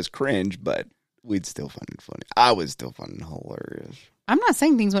that make us cringe, but we'd still find it funny. I would still find it hilarious. I'm not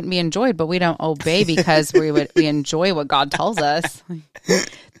saying things wouldn't be enjoyed, but we don't obey because we enjoy what God tells us.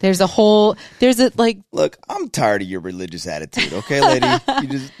 Look, I'm tired of your religious attitude, okay, lady?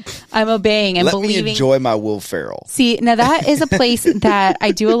 I'm obeying and believing. Let me enjoy my Will Ferrell. See, now that is a place that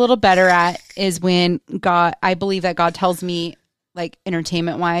I do a little better at, is when I believe that God tells me like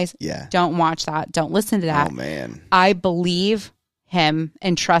entertainment wise. Yeah. Don't watch that. Don't listen to that. Oh, man. I believe him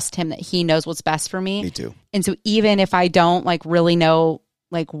and trust him that he knows what's best for me. Me too. And so even if I don't like really know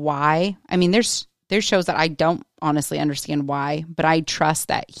like why, I mean, there's shows that I don't honestly understand why, but I trust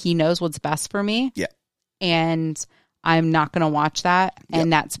that he knows what's best for me. Yeah. And I'm not going to watch that.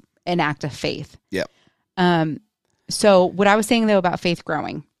 And that's an act of faith. Yep. So what I was saying though about faith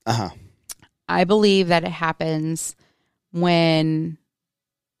growing, I believe that it happens when,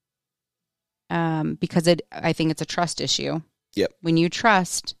 because I think it's a trust issue. Yep. When you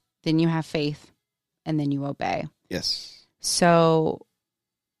trust, then you have faith and then you obey. Yes. So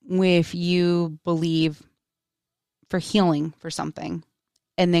if you believe for healing for something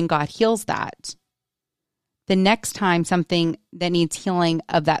and then God heals that, the next time something that needs healing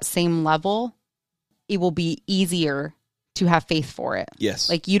of that same level, it will be easier to have faith for it. Yes.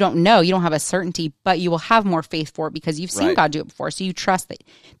 Like you don't know, you don't have a certainty, but you will have more faith for it because you've seen Right. God do it before. So you trust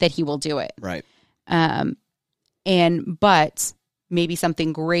that he will do it. Right. But maybe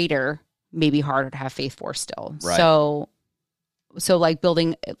something greater may be harder to have faith for still. Right. So like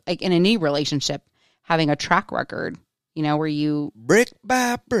building, like in a new relationship, having a track record, you know, where you brick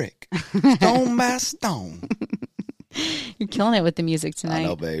by brick, stone by stone. You're killing it with the music tonight. I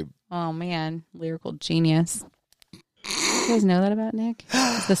know, babe. Oh man, lyrical genius. You guys know that about Nick?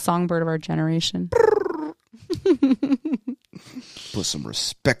 He's the songbird of our generation. Put some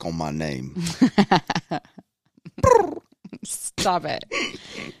respect on my name. Stop it.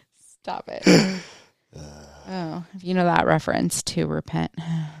 Stop it. Oh, if you know that reference to repent.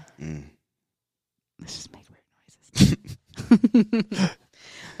 Let's just make weird noises.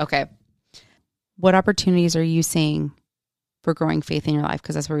 Okay. What opportunities are you seeing for growing faith in your life?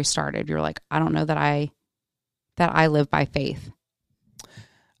 Because that's where we started. You're like, I don't know that I live by faith.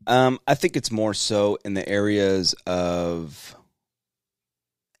 I think it's more so in the areas of,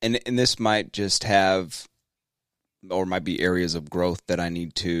 and this might just have, or might be areas of growth that I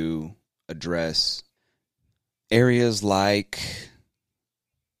need to address. Areas like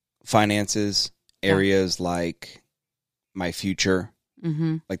finances, areas like my future,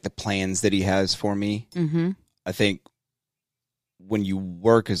 like the plans that he has for me. I think when you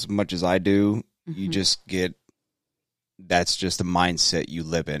work as much as I do, you just get, that's just the mindset you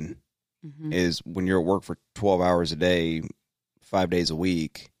live in, is when you're at work for 12 hours a day, 5 days a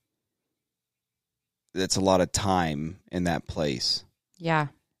week, that's a lot of time in that place. Yeah.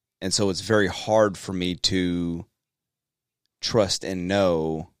 And so it's very hard for me to trust and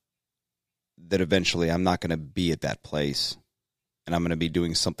know that eventually I'm not going to be at that place and I'm going to be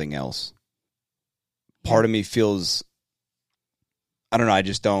doing something else. Part of me feels, I don't know, I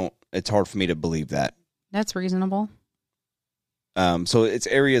just don't, it's hard for me to believe that. That's reasonable. So it's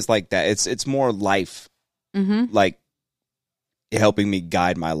areas like that. It's more life, like helping me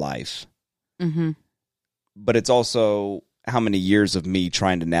guide my life. But it's also how many years of me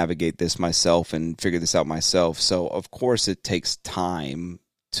trying to navigate this myself and figure this out myself. So of course it takes time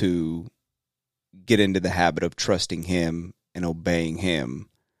to get into the habit of trusting him and obeying him.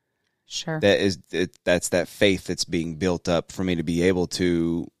 Sure. That's that faith that's being built up for me to be able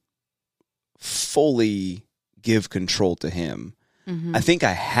to fully give control to him. I think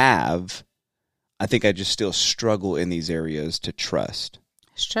I have. I think I just still struggle in these areas to trust.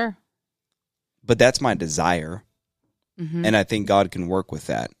 Sure. But that's my desire. And I think God can work with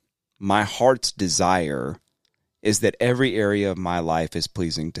that. My heart's desire is that every area of my life is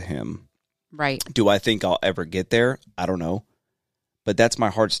pleasing to him. Right. Do I think I'll ever get there? I don't know. But that's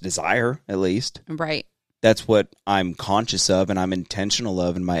my heart's desire, at least. Right. That's what I'm conscious of and I'm intentional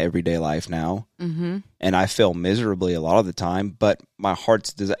of in my everyday life now. And I fail miserably a lot of the time, but my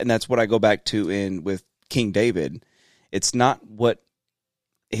heart's desire, and that's what I go back to with King David. It's not what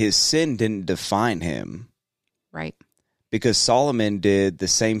his sin didn't define him. Right. Because Solomon did the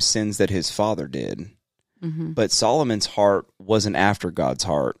same sins that his father did. But Solomon's heart wasn't after God's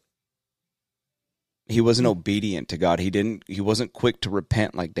heart. He wasn't obedient to God. He wasn't quick to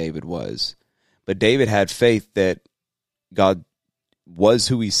repent like David was. But David had faith that God was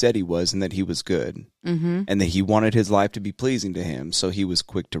who he said he was and that he was good. And that he wanted his life to be pleasing to him. So he was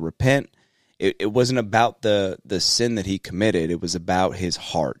quick to repent. It wasn't about the sin that he committed. It was about his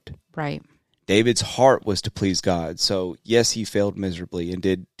heart. Right. David's heart was to please God. So yes, he failed miserably and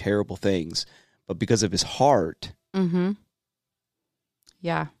did terrible things. But because of his heart,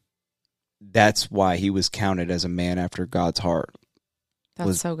 yeah, that's why he was counted as a man after God's heart.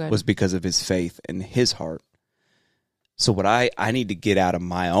 That's so good. Was because of his faith and his heart. So what I need to get out of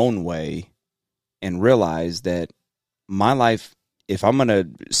my own way and realize that my life if I'm going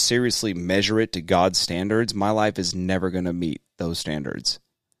to seriously measure it to God's standards, my life is never going to meet those standards.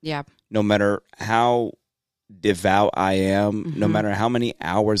 Yeah. No matter how devout I am, no matter how many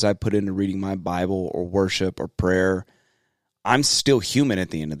hours I put into reading my Bible or worship or prayer, I'm still human at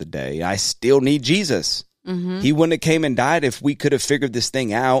the end of the day. I still need Jesus. He wouldn't have came and died if we could have figured this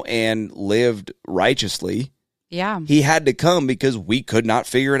thing out and lived righteously. Yeah. He had to come because we could not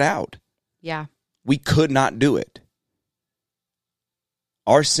figure it out. Yeah. We could not do it.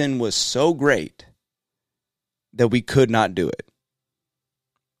 Our sin was so great that we could not do it.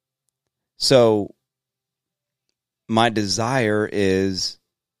 So my desire is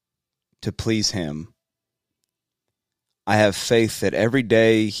to please him. I have faith that every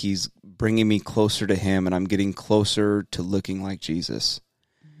day he's bringing me closer to him and I'm getting closer to looking like Jesus.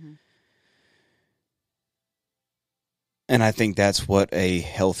 And I think that's what a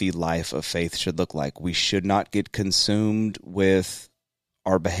healthy life of faith should look like. We should not get consumed with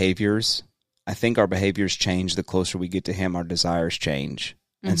our behaviors. I think our behaviors change the closer we get to him, our desires change.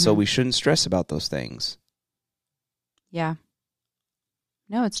 And so we shouldn't stress about those things. Yeah.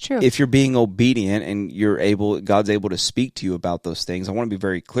 No, it's true. If you're being obedient and God's able to speak to you about those things, I want to be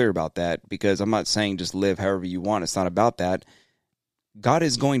very clear about that, because I'm not saying just live however you want. It's not about that. God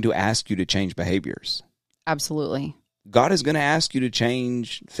is going to ask you to change behaviors. Absolutely. God is going to ask you to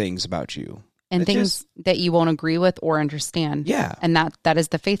change things about you. And things that you won't agree with or understand. Yeah. And that is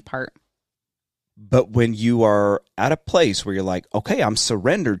the faith part. But when you are at a place where you're like, okay, I'm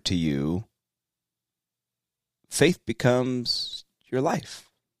surrendered to you, faith becomes your life.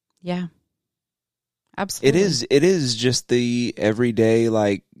 Yeah. Absolutely. It is just the everyday,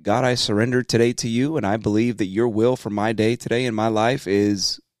 like, God, I surrender today to you, and I believe that your will for my day today in my life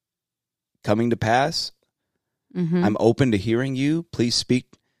is coming to pass. I'm open to hearing you. Please speak.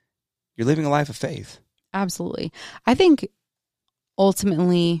 You're living a life of faith. Absolutely. I think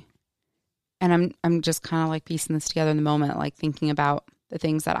ultimately, and I'm just kind of like piecing this together in the moment, like thinking about the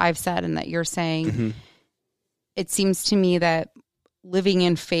things that I've said and that you're saying. It seems to me that living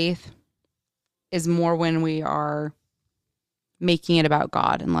in faith is more when we are making it about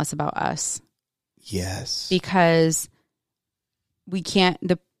God and less about us. Yes. Because we can't,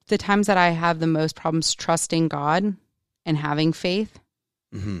 the times that I have the most problems trusting God and having faith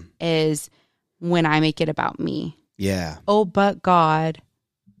is when I make it about me. Yeah. Oh, but God,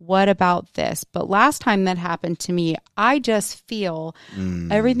 what about this? But last time that happened to me, I just feel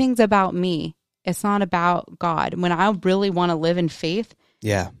everything's about me. It's not about God. When I really want to live in faith,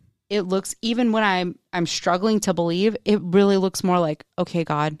 it looks, even when I'm struggling to believe, it really looks more like, okay,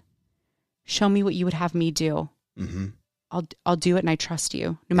 God, show me what you would have me do. I'll do it, and I trust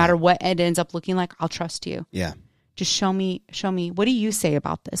you. No matter what it ends up looking like, I'll trust you. Yeah. Just show me, what do you say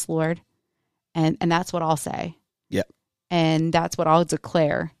about this, Lord? And that's what I'll say. Yeah. And that's what I'll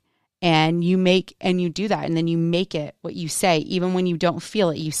declare. And you do that, and then you make it what you say. Even when you don't feel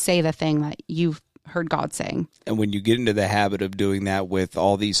it, you say the thing that you've heard God saying. And when you get into the habit of doing that with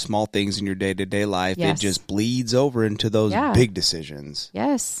all these small things in your day-to-day life, it just bleeds over into those big decisions.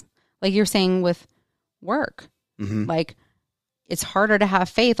 Yes. Like you're saying with work. Like, it's harder to have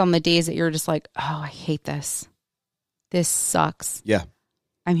faith on the days that you're just like, oh, I hate this. This sucks. Yeah.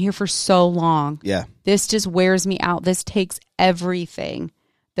 I'm here for so long. Yeah. This just wears me out. This takes everything.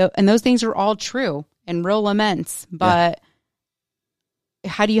 And those things are all true and real laments. But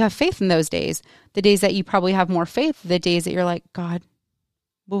how do you have faith in those days? The days that you probably have more faith, the days that you're like, God,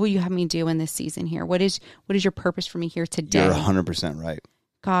 what will you have me do in this season here? What is your purpose for me here today? You're 100% right.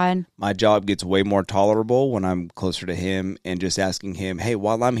 God. My job gets way more tolerable when I'm closer to him and just asking him, hey,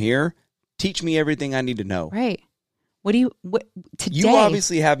 while I'm here, teach me everything I need to know. Right. Today? You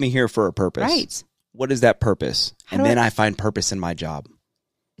obviously have me here for a purpose. Right. What is that purpose? And then I find purpose in my job.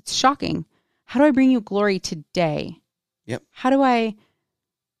 It's shocking. How do I bring you glory today? Yep. How do I,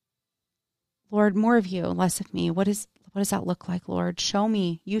 Lord, more of you, less of me? What does that look like, Lord? Show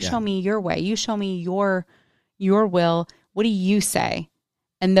me. You show me your way. You show me your will. What do you say?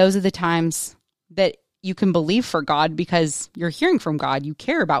 And those are the times that you can believe for God because you're hearing from God. You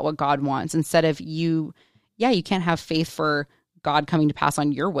care about what God wants instead of you can't have faith for God coming to pass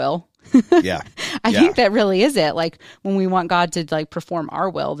on your will. Yeah. I think that really is it. Like when we want God to like perform our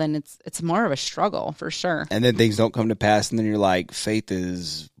will, then it's more of a struggle for sure. And then things don't come to pass and then you're like, faith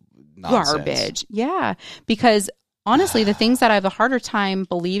is nonsense. Garbage. Yeah. Because honestly, the things that I have a harder time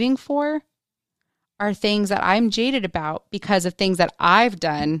believing for are things that I'm jaded about because of things that I've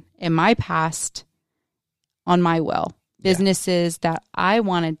done in my past on my will. Businesses that I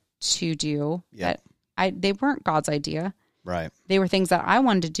wanted to do that they weren't God's idea. Right. They were things that I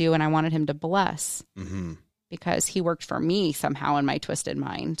wanted to do and I wanted him to bless. because he worked for me somehow in my twisted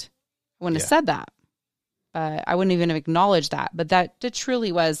mind. I wouldn't Yeah. have said that. But I wouldn't even have acknowledged that. But that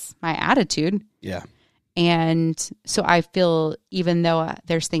truly was my attitude. Yeah. And so I feel even though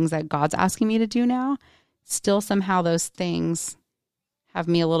there's things that God's asking me to do now, still somehow those things have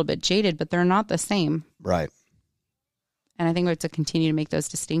me a little bit jaded, but they're not the same. Right. And I think we have to continue to make those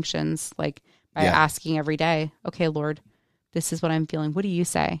distinctions, like by Yeah. asking every day, okay, Lord, this is what I'm feeling. What do you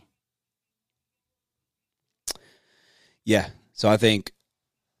say? Yeah. So I think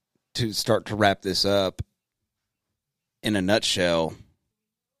to start to wrap this up, in a nutshell,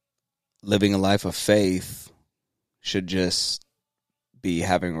 living a life of faith should just be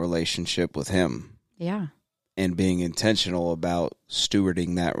having a relationship with him Yeah. and being intentional about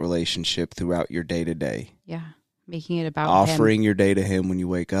stewarding that relationship throughout your day-to-day. Yeah. Making it about Offering your day to him when you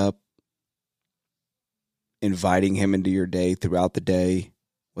wake up, inviting him into your day throughout the day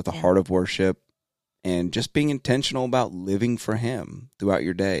with a Yeah. heart of worship, and just being intentional about living for him throughout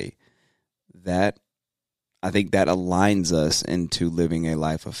your day. That, I think that aligns us into living a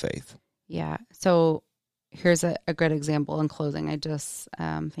life of faith. Yeah. So here's a good example in closing. I just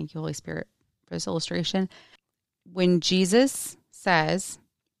thank you, Holy Spirit, for this illustration. When Jesus says,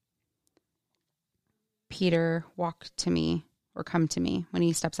 Peter, walk to me or come to me, when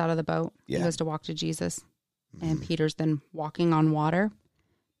he steps out of the boat, Yeah. he goes to walk to Jesus. And Mhm. Peter's then walking on water,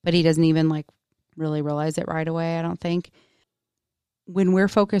 but he doesn't even really realize it right away, I don't think. When we're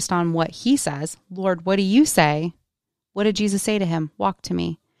focused on what he says, Lord, what do you say? What did Jesus say to him? Walk to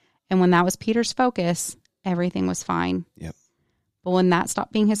me. And when that was Peter's focus, everything was fine. Yep. But when that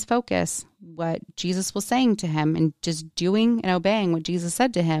stopped being his focus, what Jesus was saying to him and just doing and obeying what Jesus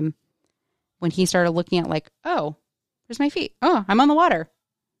said to him, when he started looking at oh, there's my feet. Oh, I'm on the water.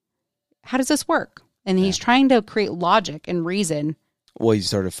 How does this work? And he's trying to create logic and reason. Well, he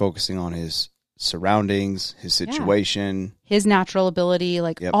started focusing on his surroundings, his situation, His natural ability,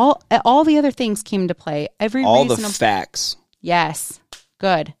 Yep. all the other things came into play. all the facts yes,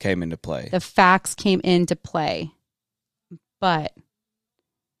 good. came into play. The facts came into play. But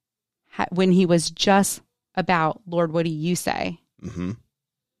when he was just about, Lord, what do you say? Mm-hmm.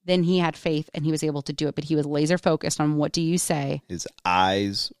 Then he had faith and he was able to do it. But he was laser focused on what do you say? His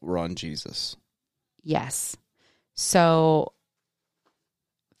eyes were on Jesus. Yes. So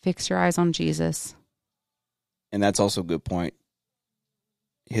fix your eyes on Jesus. And that's also a good point.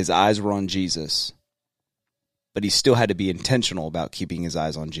 His eyes were on Jesus, but he still had to be intentional about keeping his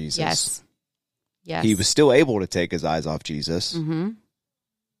eyes on Jesus. Yes. Yes. He was still able to take his eyes off Jesus. Mm-hmm.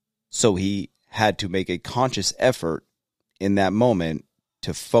 So he had to make a conscious effort in that moment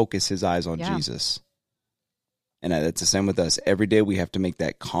to focus his eyes on Yeah. Jesus. And that's the same with us. Every day we have to make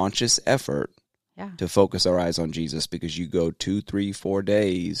that conscious effort to focus our eyes on Jesus, because you go 2, 3, 4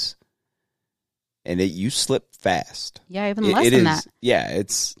 days and you slip fast. Yeah, even less than that. Yeah,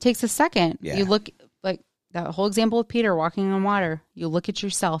 it Takes a second. Yeah. You look like that whole example of Peter walking on water. You look at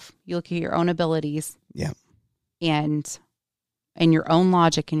yourself. You look at your own abilities. Yeah. And your own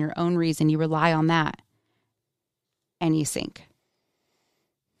logic and your own reason. You rely on that. And you sink.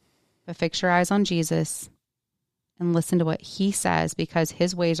 But fix your eyes on Jesus and listen to what he says, because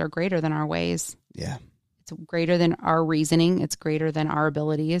his ways are greater than our ways. Yeah. It's greater than our reasoning. It's greater than our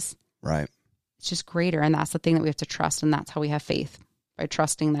abilities. Right. It's just greater. And that's the thing that we have to trust. And that's how we have faith, by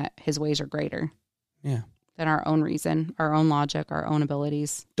trusting that his ways are greater. Yeah. Than our own reason, our own logic, our own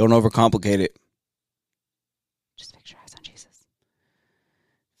abilities. Don't overcomplicate it. Just fix your eyes on Jesus.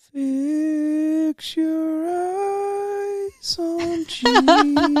 Fix your eyes on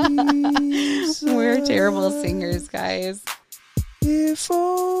Jesus. We're terrible singers, guys. If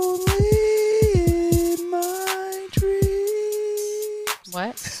only in my dreams.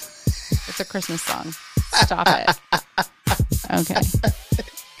 What? It's a Christmas song. Stop it. Okay.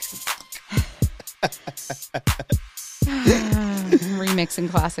 Remixing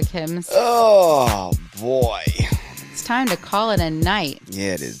classic hymns. Oh, boy. It's time to call it a night.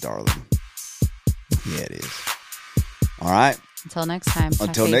 Yeah, it is, darling. Yeah, it is. All right. Until next time. have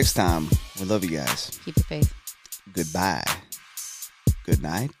Until faith. next time, we love you guys. Keep the faith. Goodbye. Good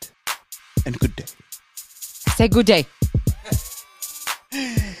night. And good day. Say good day.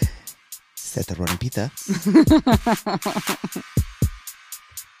 Set the running pizza.